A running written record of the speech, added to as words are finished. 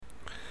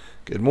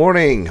Good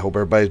morning. Hope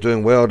everybody's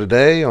doing well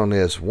today on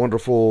this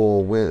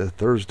wonderful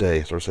Thursday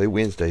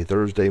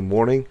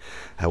morning.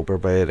 I hope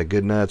everybody had a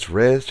good night's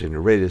rest and you're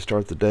ready to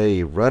start the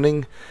day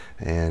running.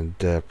 And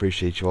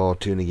appreciate you all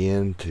tuning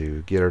in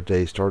to get our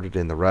day started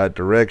in the right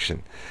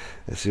direction.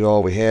 Let's see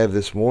all we have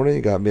this morning.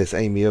 You got Miss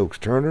Amy Oaks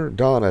Turner,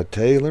 Donna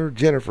Taylor,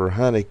 Jennifer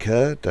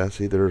Honeycutt. I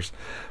see there's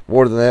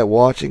more than that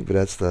watching, but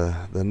that's the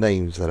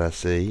names that I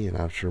see, and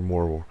I'm sure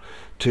more will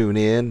tune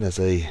in as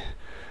they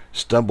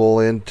stumble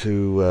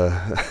into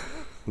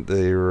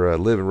their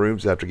living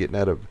rooms after getting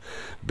out of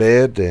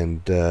bed,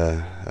 and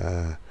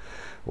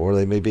or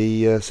they may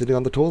be sitting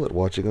on the toilet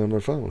watching on their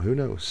phone. Who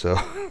knows? So,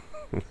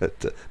 but,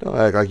 don't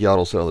act like y'all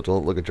don't sit on the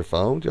toilet, look at your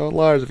phone. Y'all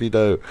liars if you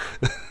do.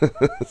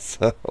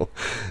 So,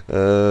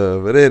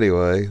 but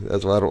anyway,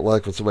 that's why I don't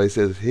like when somebody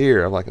says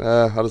here. I'm like,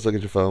 I'll just look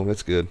at your phone.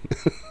 That's good.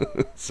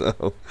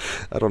 So,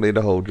 I don't need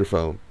to hold your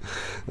phone.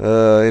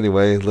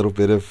 Anyway, a little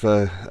bit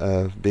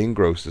of being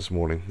gross this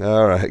morning.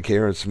 All right,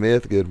 Karen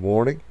Smith, good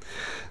morning.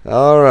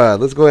 All right,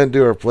 let's go ahead and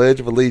do our Pledge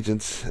of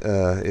Allegiance,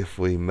 if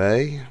we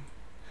may.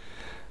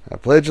 I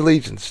pledge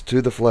allegiance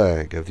to the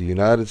flag of the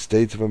United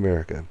States of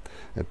America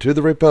and to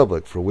the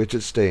republic for which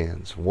it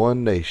stands,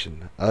 one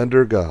nation,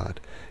 under God,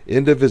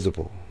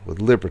 indivisible,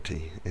 with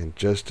liberty and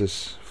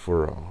justice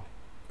for all.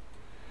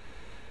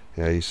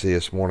 Yeah, you see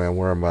this morning I'm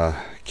wearing my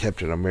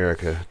Captain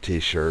America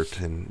t-shirt,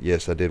 and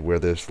yes, I did wear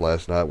this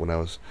last night when I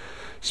was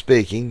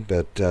speaking,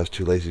 but I was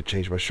too lazy to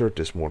change my shirt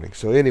this morning.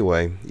 So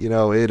anyway,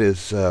 it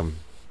is...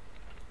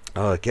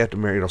 Captain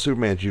America,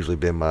 Superman's usually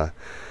been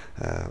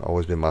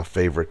always been my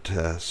favorite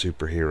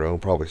superhero.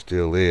 Probably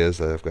still is.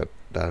 I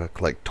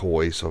collect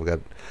toys, so I've got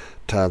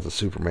tons of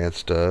Superman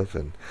stuff,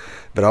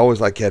 but I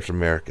always like Captain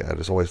America. I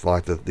just always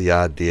liked the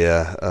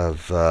idea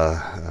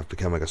of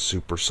becoming a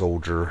super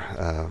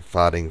soldier,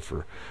 fighting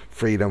for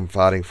freedom,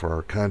 fighting for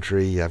our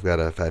country. I've got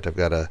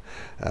a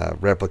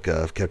replica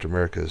of Captain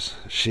America's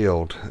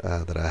shield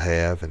that I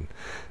have, and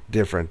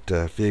different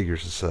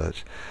figures and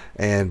such.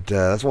 And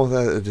that's one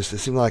thing. It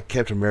seemed like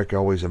Captain America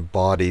always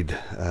embodied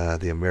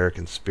the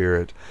American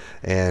spirit.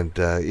 And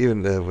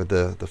even with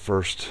the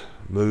first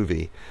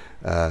movie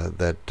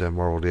that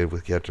Marvel did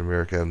with Captain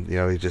America,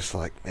 he's just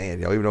like,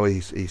 man, even though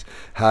he's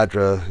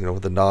Hydra,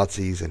 with the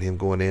Nazis and him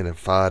going in and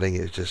fighting,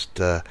 it's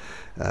just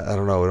I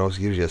don't know. It also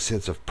gives you a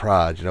sense of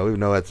pride, even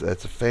though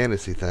that's a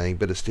fantasy thing,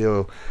 but it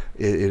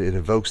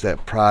evokes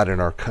that pride in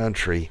our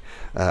country,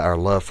 our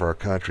love for our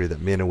country, that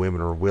men and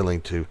women are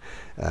willing to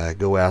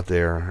go out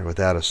there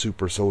without a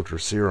super soldier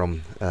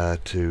serum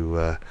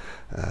to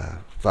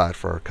fight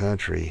for our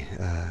country,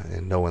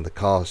 and knowing the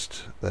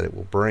cost that it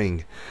will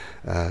bring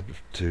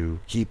to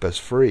keep us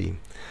free.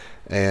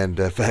 And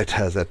in fact,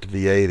 I was at the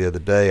VA the other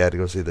day. I had to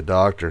go see the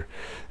doctor,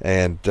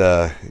 and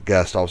a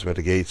guy stops me at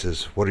the gate and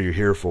says, "What are you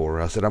here for?"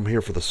 I said, "I'm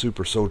here for the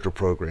Super Soldier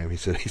Program." He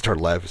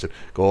started laughing. He said,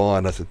 "Go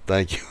on." I said,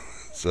 "Thank you."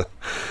 So,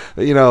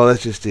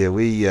 that's just it.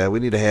 We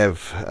need to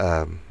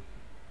have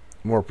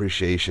more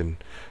appreciation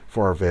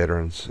for our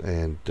veterans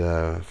and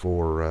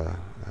for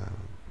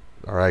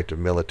our active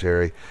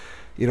military.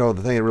 The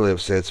thing that really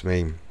upsets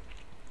me,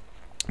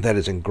 that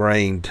is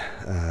ingrained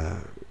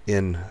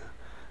in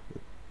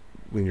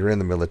when you're in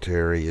the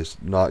military, is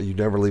not, you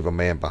never leave a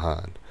man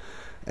behind.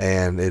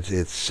 And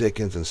it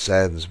sickens and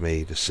saddens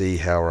me to see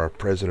how our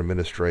present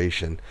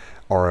administration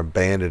are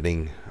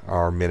abandoning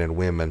our men and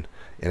women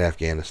in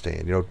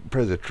Afghanistan.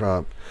 President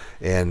Trump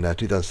in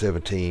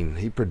 2017,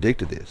 he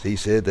predicted this. He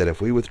said that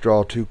if we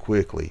withdraw too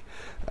quickly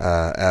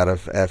out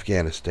of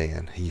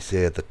Afghanistan, he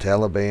said the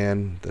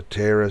Taliban, the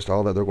terrorists,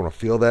 all that, they're going to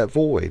fill that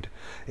void.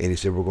 And he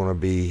said we're going to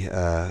be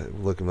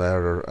looking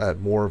at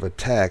more of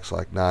attacks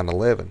like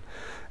 9/11.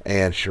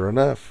 And sure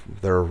enough,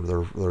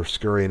 they're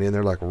scurrying in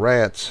there like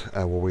rats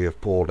where we have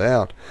pulled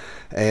out.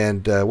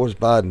 And what does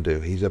Biden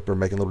do? He's up there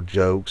making little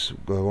jokes,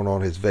 going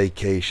on his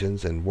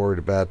vacations, and worried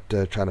about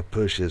trying to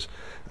push his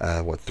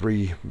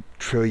 $3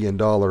 trillion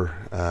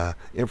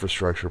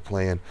infrastructure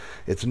plan.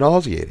 It's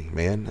nauseating,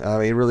 man. I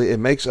mean, really, it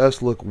makes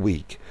us look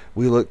weak.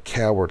 We look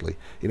cowardly.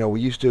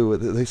 We used to.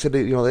 They said,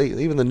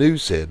 even the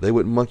news said they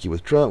wouldn't monkey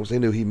with Trump because they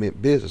knew he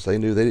meant business. They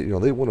knew they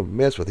didn't want to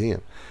mess with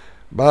him.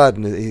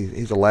 Biden,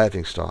 he's a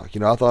laughing stock.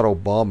 I thought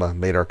Obama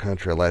made our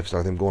country a laughing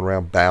stock, him going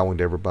around bowing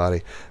to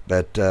everybody.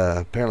 But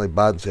apparently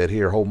Biden said,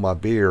 "Here, hold my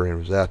beer," and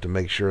was out to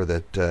make sure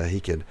that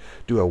he could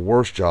do a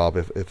worse job,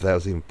 if that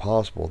was even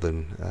possible,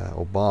 than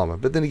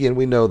Obama. But then again,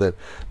 we know that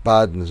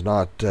Biden is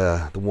not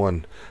the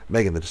one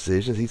making the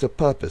decisions. He's a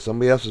puppet.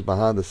 Somebody else is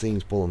behind the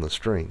scenes pulling the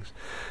strings.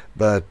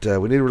 But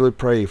we need to really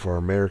pray for our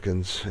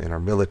Americans and our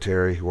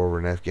military who are over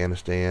in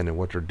Afghanistan and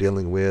what they're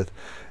dealing with.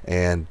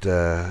 And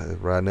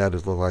right now it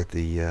does look like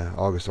the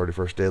August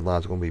 31st deadline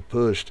is going to be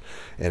pushed.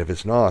 And if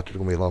it's not, there's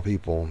going to be a lot of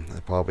people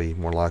probably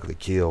more likely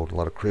killed, a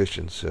lot of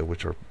Christians,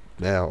 which are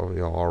now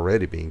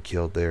already being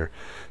killed there.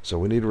 So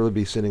we need to really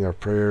be sending our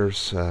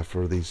prayers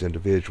for these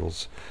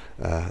individuals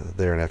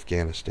there in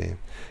Afghanistan.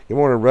 Good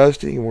morning,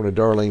 Rusty. Good morning,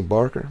 Darlene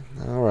Barker.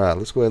 All right,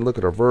 let's go ahead and look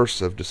at our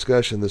verse of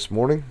discussion this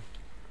morning.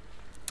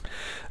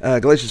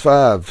 Galatians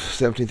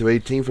 5:17 through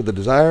 18, for the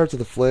desires of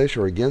the flesh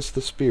are against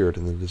the Spirit,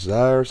 and the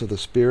desires of the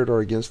Spirit are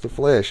against the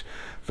flesh.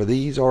 For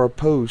these are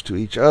opposed to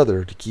each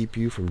other to keep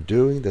you from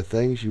doing the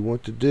things you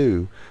want to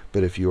do.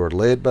 But if you are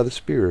led by the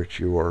Spirit,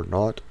 you are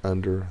not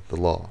under the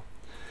law.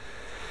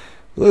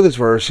 Look at this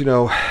verse.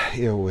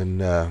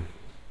 In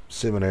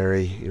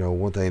seminary,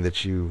 one thing that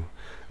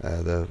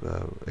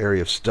the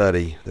area of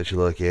study that you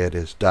look at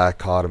is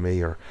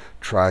dichotomy or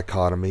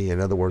trichotomy.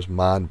 In other words,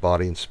 mind,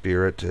 body, and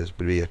spirit would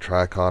be a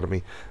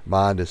trichotomy.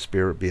 Mind and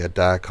spirit be a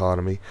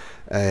dichotomy,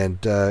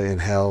 and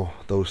how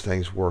those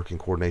things work in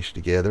coordination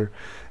together.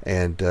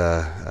 And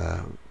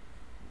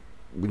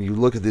when you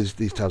look at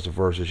these types of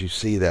verses, you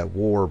see that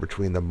war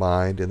between the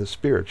mind and the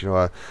spirit.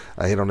 I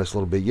hit on this a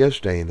little bit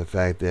yesterday, in the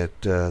fact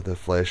that the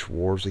flesh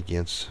wars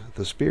against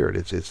the spirit.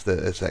 It's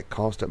that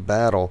constant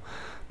battle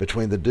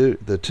between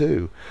the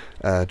two,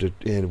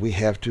 and we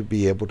have to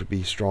be able to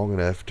be strong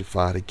enough to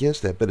fight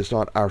against that. But it's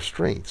not our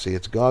strength. See,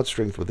 it's God's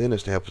strength within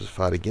us to help us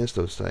fight against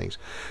those things.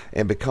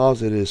 And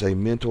because it is a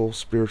mental,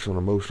 spiritual,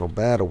 and emotional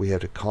battle, we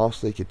have to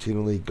constantly,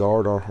 continually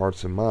guard our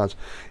hearts and minds,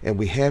 and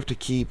we have to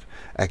keep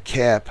a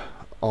cap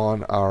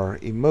on our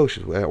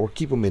emotions, or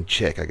keep them in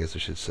check, I guess I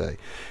should say.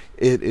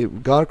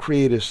 God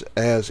created us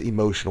as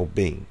emotional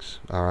beings.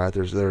 All right,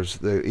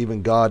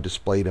 even God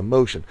displayed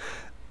emotion.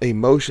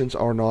 Emotions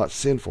are not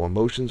sinful.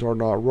 Emotions are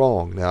not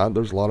wrong. Now,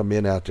 there's a lot of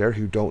men out there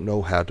who don't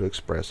know how to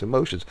express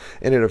emotions,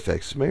 and it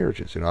affects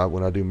marriages.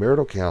 When I do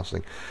marital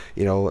counseling,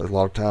 a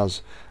lot of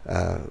times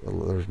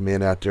there's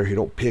men out there who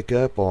don't pick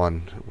up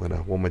on when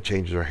a woman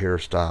changes her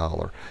hairstyle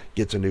or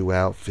gets a new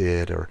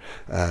outfit or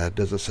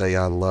doesn't say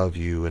 "I love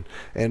you,"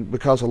 and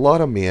because a lot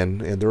of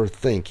men, and they're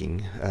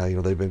thinking,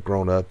 they've been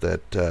grown up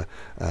that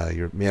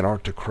your men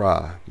aren't to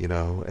cry,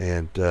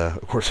 and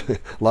of course, a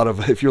lot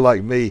of, if you're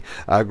like me,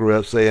 I grew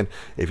up saying,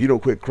 if you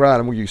don't quit crying,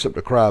 I'm going to give you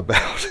something to cry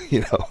about,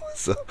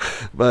 So,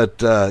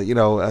 but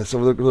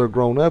so they're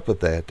grown up with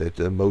that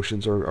the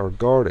emotions are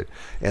guarded,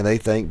 and they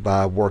think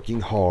by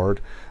working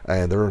hard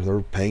and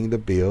they're paying the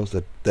bills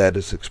that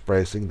is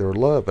expressing their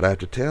love. But I have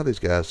to tell these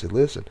guys, say,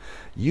 listen,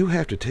 you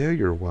have to tell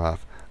your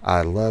wife,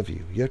 I love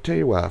you. You have to tell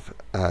your wife,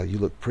 you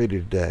look pretty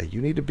today.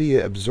 You need to be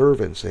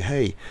observant and say,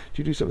 hey, did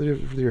you do something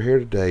with your hair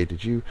today?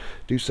 Did you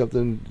do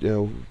something,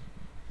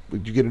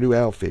 did you get a new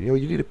outfit? You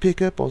need to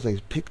pick up on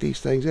things, pick these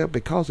things up,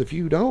 because if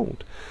you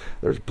don't,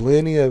 there's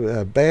plenty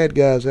of bad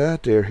guys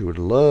out there who would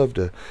love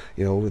to,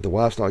 if the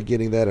wife's not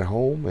getting that at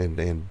home, and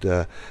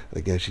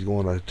again, she's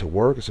going to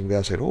work, and some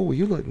guy said, oh,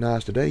 you look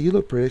nice today, you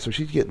look pretty, so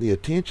she's getting the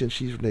attention,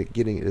 she's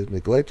getting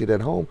neglected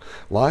at home.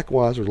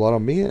 Likewise, there's a lot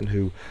of men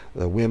who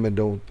women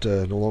don't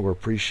no longer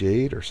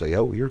appreciate or say,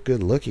 oh, you're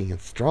good looking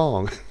and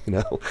strong,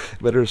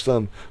 but there's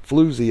some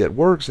floozy at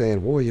work saying,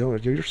 boy,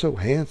 you're so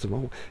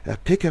handsome,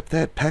 pick up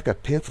that pack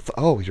of pencils.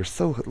 Oh,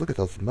 look at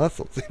those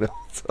muscles,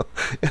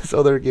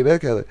 so they're getting that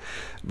kind of.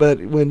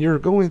 But when you're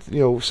going,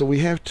 so we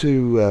have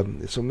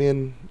to, so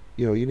men,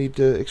 you need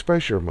to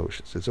express your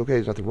emotions. It's okay.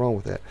 There's nothing wrong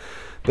with that.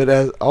 But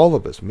as all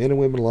of us, men and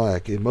women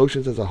alike,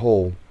 emotions as a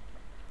whole,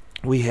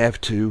 we have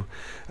to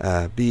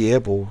be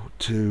able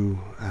to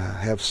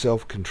have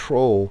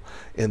self-control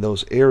in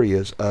those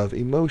areas of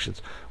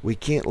emotions. We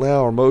can't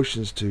allow our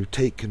emotions to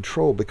take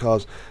control,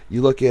 because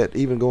you look at,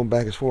 even going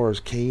back as far as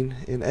Cain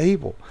and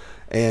Abel.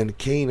 And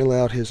Cain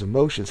allowed his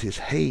emotions, his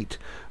hate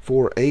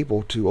for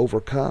Abel, to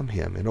overcome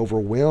him and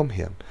overwhelm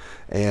him.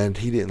 And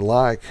he didn't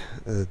like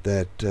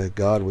that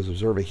God was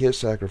observing his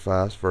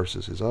sacrifice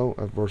versus his own,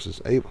 versus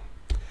Abel.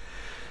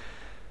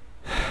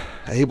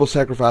 Abel's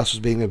sacrifice was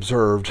being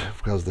observed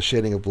because of the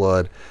shedding of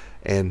blood,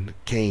 and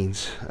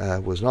Cain's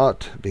was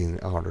not being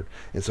honored.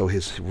 And so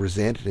his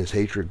resentment and his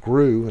hatred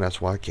grew, and that's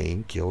why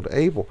Cain killed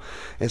Abel.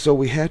 And so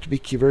we have to be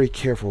very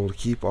careful to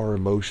keep our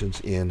emotions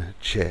in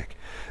check.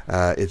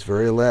 It's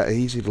very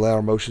easy to allow our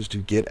emotions to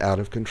get out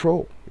of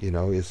control.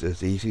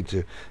 It's easy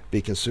to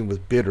be consumed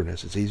with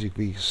bitterness. It's easy to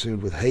be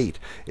consumed with hate.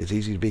 It's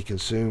easy to be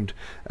consumed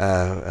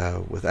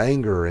with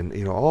anger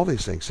and, all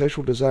these things,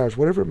 sexual desires,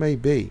 whatever it may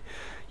be.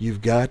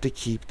 You've got to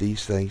keep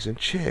these things in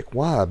check.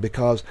 Why?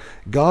 Because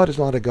God is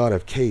not a God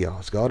of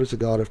chaos. God is a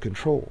God of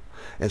control.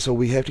 And so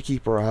we have to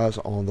keep our eyes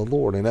on the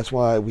Lord. And that's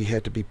why we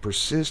have to be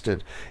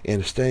persistent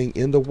in staying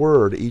in the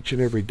Word each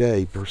and every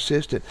day,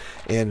 persistent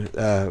in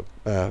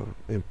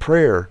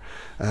prayer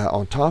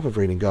on top of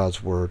reading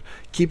God's Word,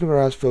 keeping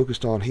our eyes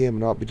focused on Him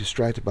and not be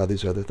distracted by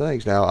these other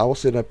things. Now, I will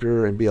sit up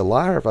here and be a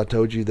liar if I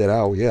told you that,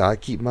 I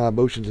keep my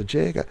emotions in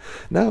check.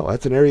 No,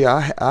 that's an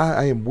area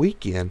I am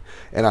weak in,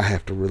 and I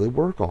have to really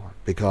work on,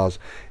 because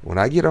when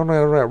I get on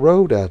that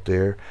road out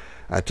there,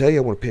 I tell you,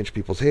 I want to pinch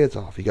people's heads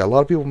off. You got a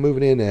lot of people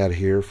moving in out of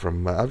here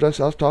from. I was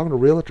talking to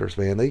realtors,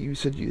 man. You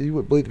said you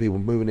wouldn't believe the people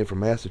moving in from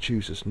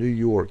Massachusetts, New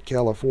York,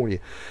 California,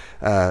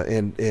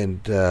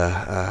 and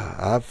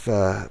I've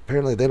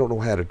apparently they don't know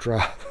how to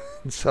drive.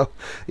 So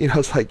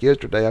it's like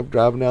yesterday. I'm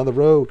driving down the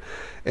road,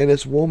 and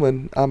this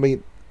woman. I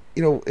mean,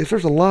 if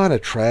there's a line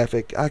of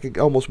traffic, I could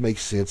almost make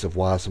sense of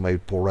why somebody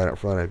would pull right out in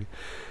front of you.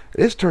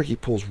 This turkey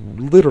pulls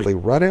literally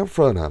right out in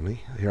front of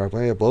me. Here,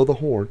 I blow the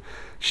horn.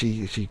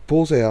 She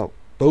pulls out,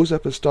 bows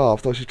up and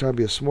stops. Thought she was trying to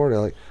be a smart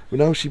aleck. But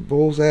no, she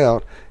pulls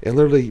out and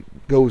literally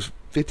goes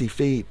 50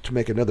 feet to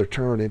make another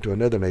turn into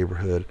another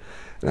neighborhood.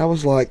 And I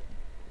was like,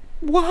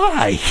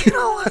 why?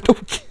 I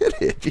don't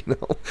get it.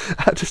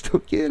 I just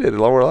don't get it.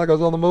 Or like I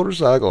was on the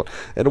motorcycle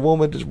and a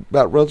woman just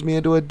about runs me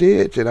into a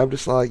ditch, and I'm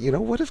just like,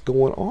 what is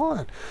going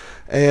on?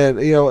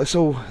 And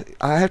so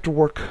I have to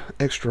work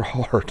extra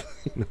hard,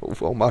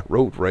 on my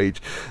road rage,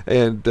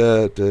 and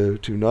to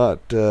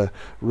not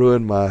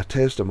ruin my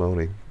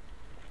testimony.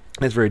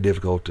 It's very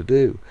difficult to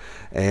do,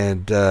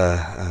 and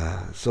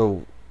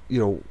so.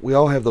 We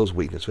all have those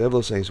weaknesses. We have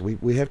those things.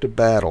 We have to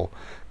battle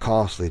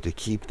constantly to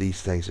keep these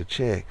things in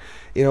check.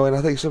 And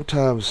I think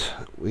sometimes,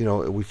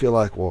 we feel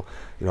like, well,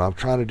 I'm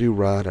trying to do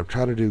right. I'm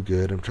trying to do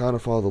good. I'm trying to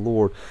follow the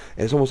Lord.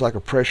 And it's almost like a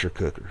pressure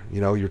cooker.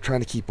 You're trying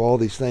to keep all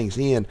these things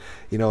in.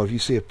 If you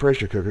see a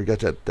pressure cooker, you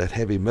got that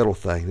heavy metal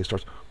thing, and it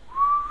starts,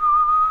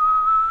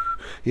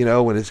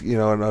 when it's,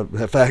 and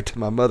in fact,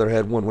 my mother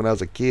had one when I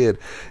was a kid,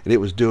 and it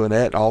was doing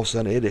that, and all of a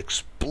sudden it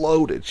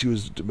exploded. She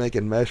was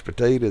making mashed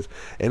potatoes,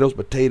 and those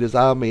potatoes,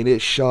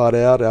 it shot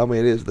out.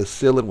 The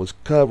ceiling was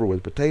covered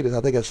with potatoes.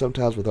 I think that's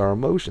sometimes with our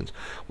emotions.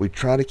 We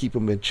try to keep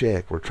them in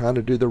check. We're trying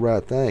to do the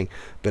right thing,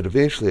 but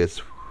eventually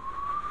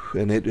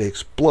and it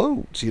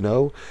explodes, and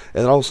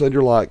then all of a sudden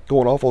you're like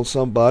going off on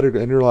somebody,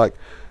 and you're like,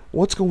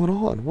 what's going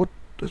on?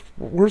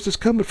 Where's this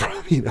coming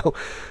from,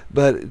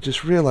 But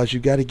just realize you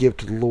got to give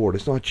to the Lord.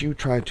 It's not you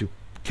trying to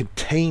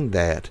contain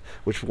that,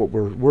 which is what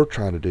we're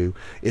trying to do.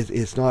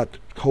 It's not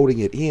holding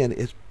it in,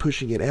 it's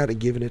pushing it out and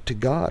giving it to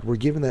God. We're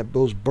giving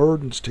those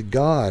burdens to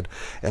God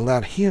and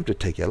allowing Him to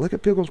take it. Look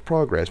at Pilgrim's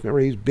Progress. Remember,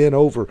 he's bent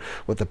over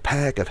with a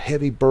pack of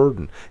heavy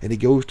burden, and he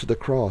goes to the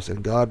cross,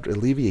 and God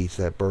alleviates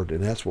that burden,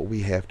 and that's what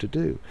we have to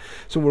do.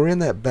 So we're in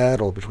that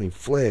battle between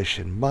flesh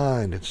and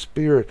mind and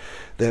spirit,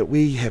 that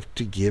we have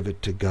to give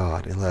it to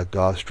God and allow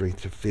God's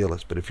strength to fill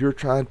us. But if you're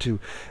trying to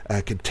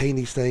contain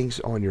these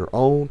things on your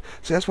own,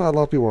 see, that's why a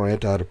lot of people are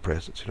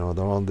antidepressants.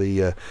 They're on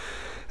the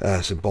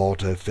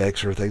Cymbalta,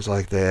 Effexor, things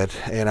like that.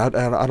 And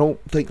I don't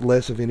think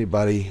less of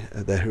anybody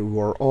who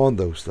are on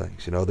those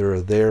things.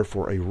 They're there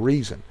for a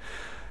reason.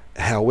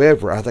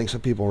 However, I think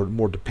some people are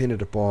more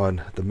dependent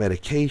upon the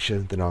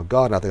medication than on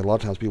God. And I think a lot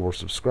of times people will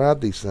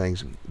subscribe these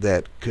things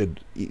that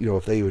could,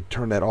 if they would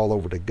turn that all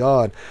over to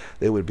God,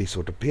 they would be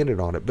so dependent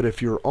on it. But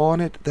if you're on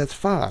it, that's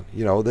fine.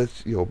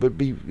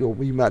 But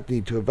you might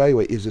need to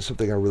evaluate, is this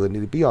something I really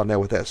need to be on? Now,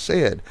 with that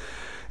said,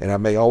 and I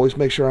may always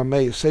make sure I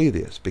may say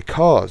this,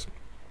 because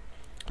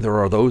there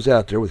are those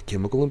out there with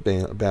chemical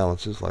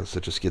imbalances, like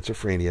such as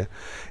schizophrenia,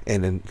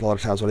 and then a lot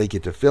of times when they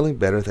get to feeling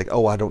better, they think,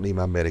 oh, I don't need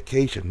my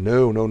medication.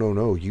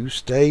 No. You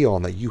stay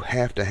on that. You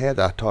have to have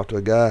that. I talked to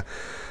a guy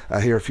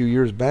here a few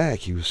years back.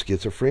 He was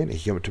schizophrenic. He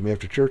came up to me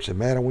after church and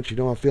said, man, I want you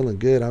to know I'm feeling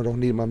good. I don't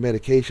need my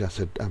medication. I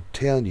said, I'm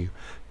telling you,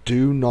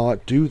 do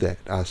not do that.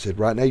 I said,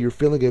 right now you're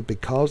feeling good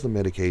because of the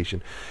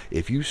medication.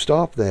 If you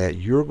stop that,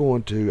 you're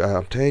going to,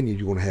 I'm telling you,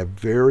 you're going to have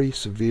very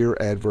severe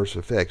adverse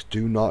effects.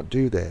 Do not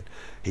do that.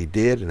 He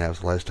did, and that was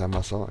the last time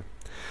I saw him.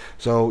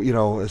 So,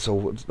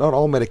 so not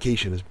all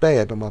medication is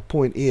bad, but my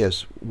point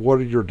is, what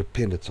are your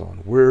dependents on?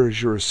 Where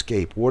is your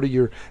escape?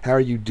 How are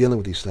you dealing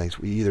with these things?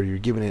 Either you're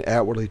giving it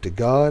outwardly to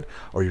God,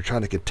 or you're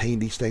trying to contain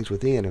these things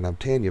within, and I'm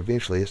telling you,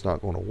 eventually it's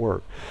not going to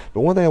work.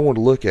 But one thing I want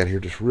to look at here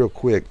just real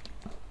quick.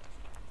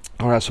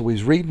 All right, so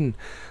he's reading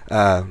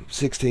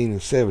 16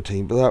 and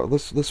 17, but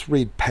let's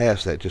read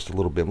past that just a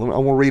little bit. I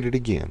want to read it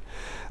again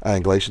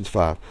in Galatians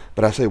 5.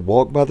 But I say,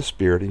 walk by the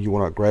Spirit, and you will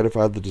not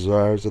gratify the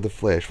desires of the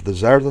flesh. For the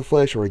desires of the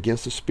flesh are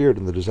against the Spirit,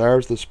 and the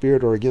desires of the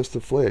Spirit are against the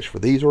flesh. For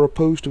these are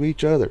opposed to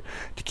each other,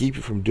 to keep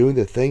you from doing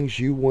the things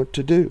you want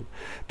to do.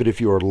 But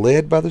if you are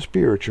led by the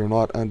Spirit, you are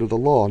not under the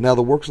law. Now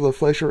the works of the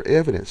flesh are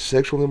evident: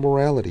 sexual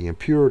immorality,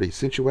 impurity,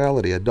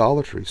 sensuality,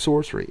 idolatry,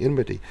 sorcery,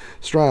 enmity,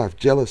 strife,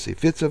 jealousy,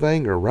 fits of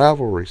anger,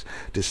 rivalries,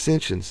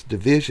 dissensions,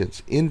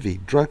 divisions, envy,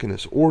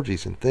 drunkenness,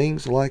 orgies, and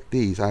things like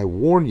these. I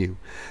warn you,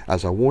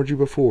 as I warned you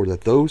before,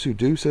 that those who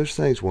do such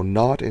things will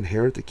not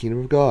inherit the kingdom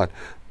of God.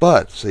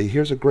 But, see,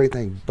 here's a great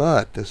thing,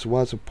 but, this is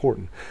why it's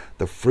important.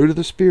 The fruit of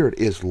the Spirit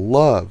is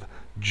love,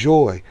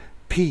 joy,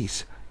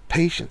 peace,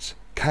 patience,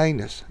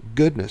 kindness,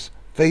 goodness,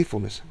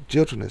 faithfulness,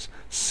 gentleness,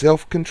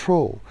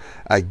 self-control.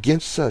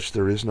 Against such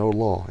there is no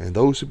law. And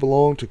those who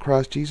belong to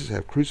Christ Jesus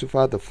have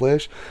crucified the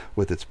flesh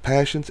with its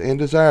passions and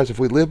desires. If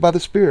we live by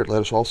the Spirit,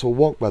 let us also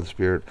walk by the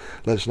Spirit.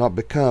 Let us not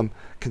become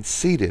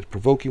conceited,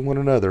 provoking one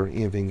another,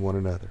 envying one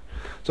another.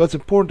 So it's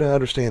important to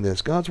understand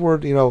this. God's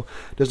Word,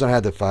 does not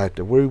have to fight.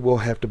 That we will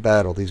have to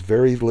battle these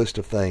very list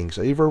of things.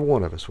 Every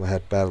one of us will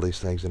have to battle these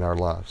things in our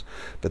lives.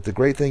 But the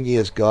great thing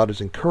is, God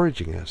is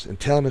encouraging us and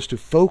telling us to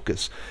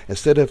focus.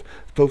 Instead of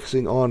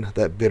focusing on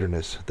that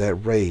bitterness, that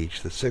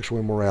rage, the sexual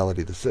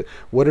immorality,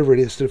 whatever it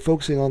is, instead of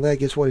focusing on that,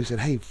 guess what? He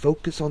said, hey,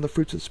 focus on the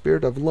fruits of the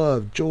Spirit of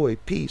love, joy,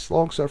 peace,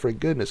 long-suffering,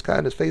 goodness,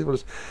 kindness,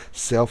 faithfulness,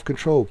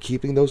 self-control,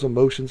 keeping those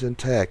emotions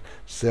intact,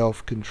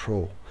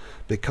 self-control.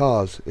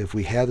 Because if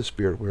we have the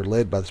Spirit, we're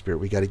led by the Spirit,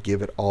 we got to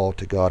give it all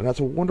to God. And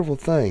that's a wonderful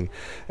thing,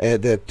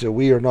 that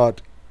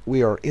we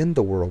we are in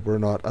the world, we're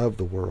not of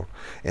the world.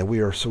 And we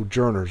are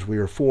sojourners, we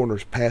are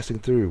foreigners passing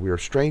through. We are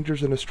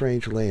strangers in a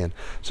strange land.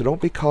 So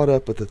don't be caught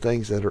up with the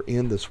things that are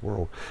in this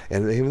world.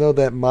 And even though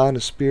that mind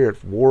and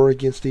spirit war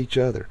against each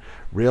other,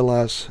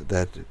 realize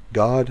that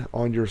God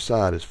on your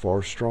side is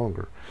far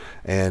stronger.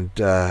 And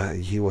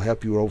He will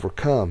help you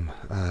overcome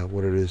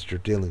what it is you're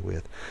dealing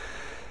with.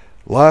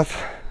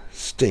 Life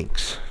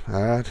stinks.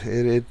 All right,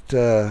 it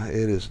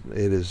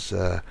is.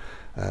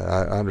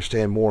 I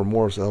understand more and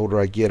more as the older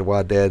I get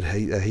why Dad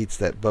hates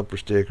that bumper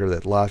sticker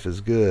that life is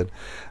good,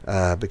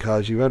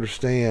 because you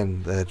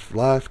understand that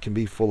life can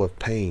be full of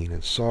pain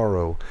and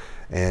sorrow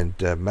and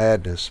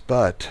madness,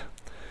 but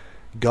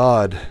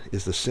God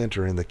is the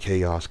center in the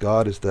chaos.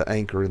 God is the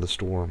anchor in the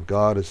storm.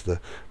 God is the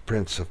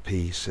Prince of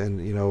Peace.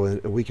 And,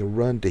 we can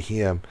run to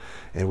Him,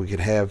 and we can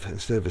have,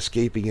 instead of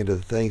escaping into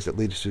the things that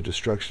lead us to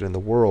destruction in the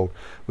world,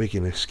 we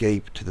can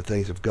escape to the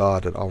things of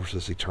God that offers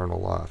us eternal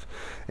life.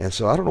 And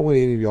so I don't know what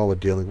any of y'all are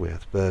dealing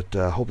with, but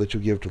I hope that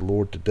you'll give it to the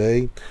Lord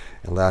today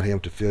and allow Him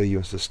to fill you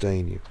and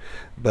sustain you.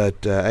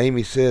 But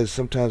Amy says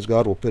sometimes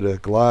God will put a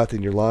Goliath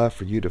in your life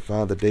for you to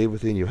find the David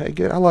within you. Hey,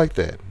 good. I like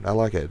that. I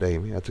like that,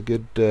 Amy. That's a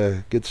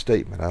good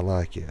statement. I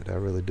like it. I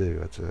really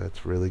do.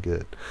 That's really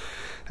good.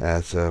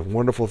 It's a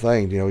wonderful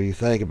thing. You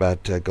think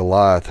about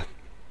Goliath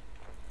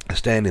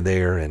standing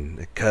there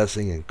and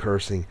cussing and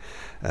cursing,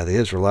 the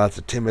Israelites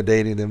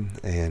intimidating them,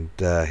 and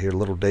here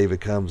little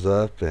David comes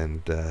up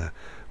and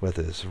with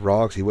his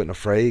rocks, he wasn't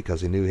afraid because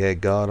he knew he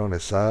had God on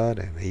his side,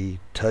 and he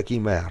took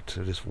him out.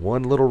 Just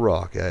one little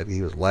rock.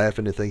 He was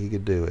laughing to think he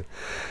could do it.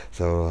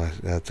 So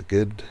that's a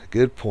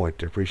good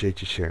point. I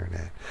appreciate you sharing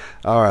that.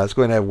 All right, let's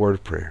go ahead and have a word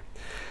of prayer.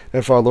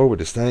 And Father, Lord, we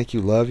just thank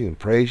you, love you, and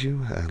praise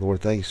you.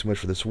 Lord, thank you so much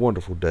for this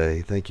wonderful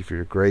day. Thank you for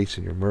your grace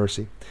and your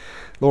mercy.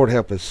 Lord,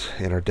 help us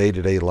in our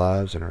day-to-day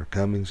lives and our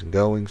comings and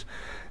goings.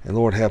 And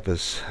Lord, help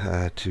us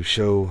to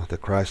show the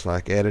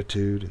Christ-like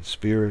attitude and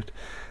spirit.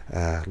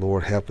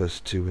 Lord, help us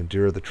to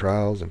endure the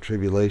trials and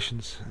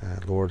tribulations.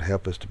 Lord,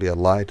 help us to be a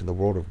light in the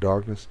world of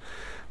darkness.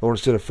 Lord,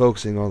 instead of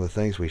focusing on the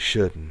things we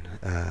shouldn't,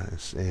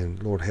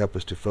 and Lord, help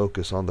us to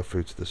focus on the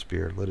fruits of the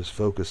Spirit. Let us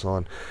focus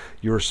on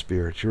your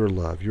Spirit, your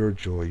love, your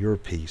joy, your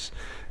peace,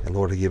 and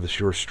Lord, to give us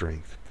your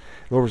strength.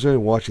 Lord, if there's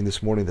anyone watching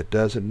this morning that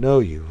doesn't know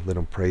you, let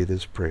them pray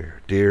this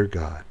prayer. Dear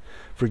God,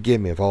 forgive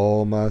me of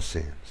all my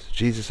sins.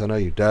 Jesus, I know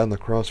you died on the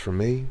cross for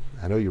me.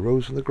 I know you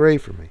rose from the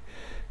grave for me.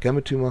 Come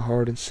into my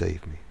heart and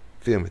save me.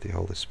 Fill me with the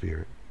Holy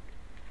Spirit.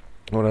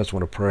 Lord, I just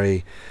want to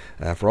pray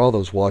for all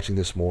those watching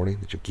this morning,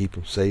 that you'll keep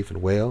them safe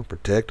and well,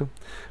 protect them,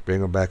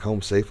 bring them back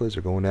home safely as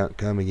they're going out and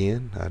coming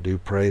in. I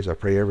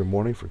pray every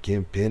morning for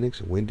Kim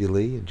Penix and Wendy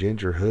Lee and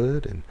Ginger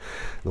Hood. And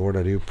Lord,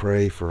 I do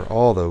pray for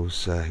all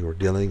those who are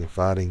dealing and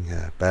fighting,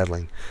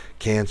 battling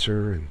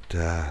cancer,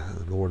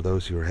 and Lord,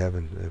 those who are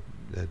having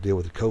deal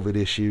with the COVID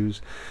issues,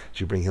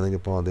 that you bring healing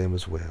upon them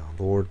as well.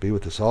 Lord, be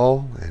with us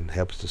all and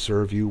help us to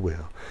serve you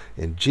well.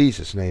 In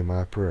Jesus' name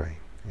I pray.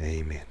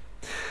 Amen.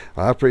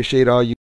 I appreciate all you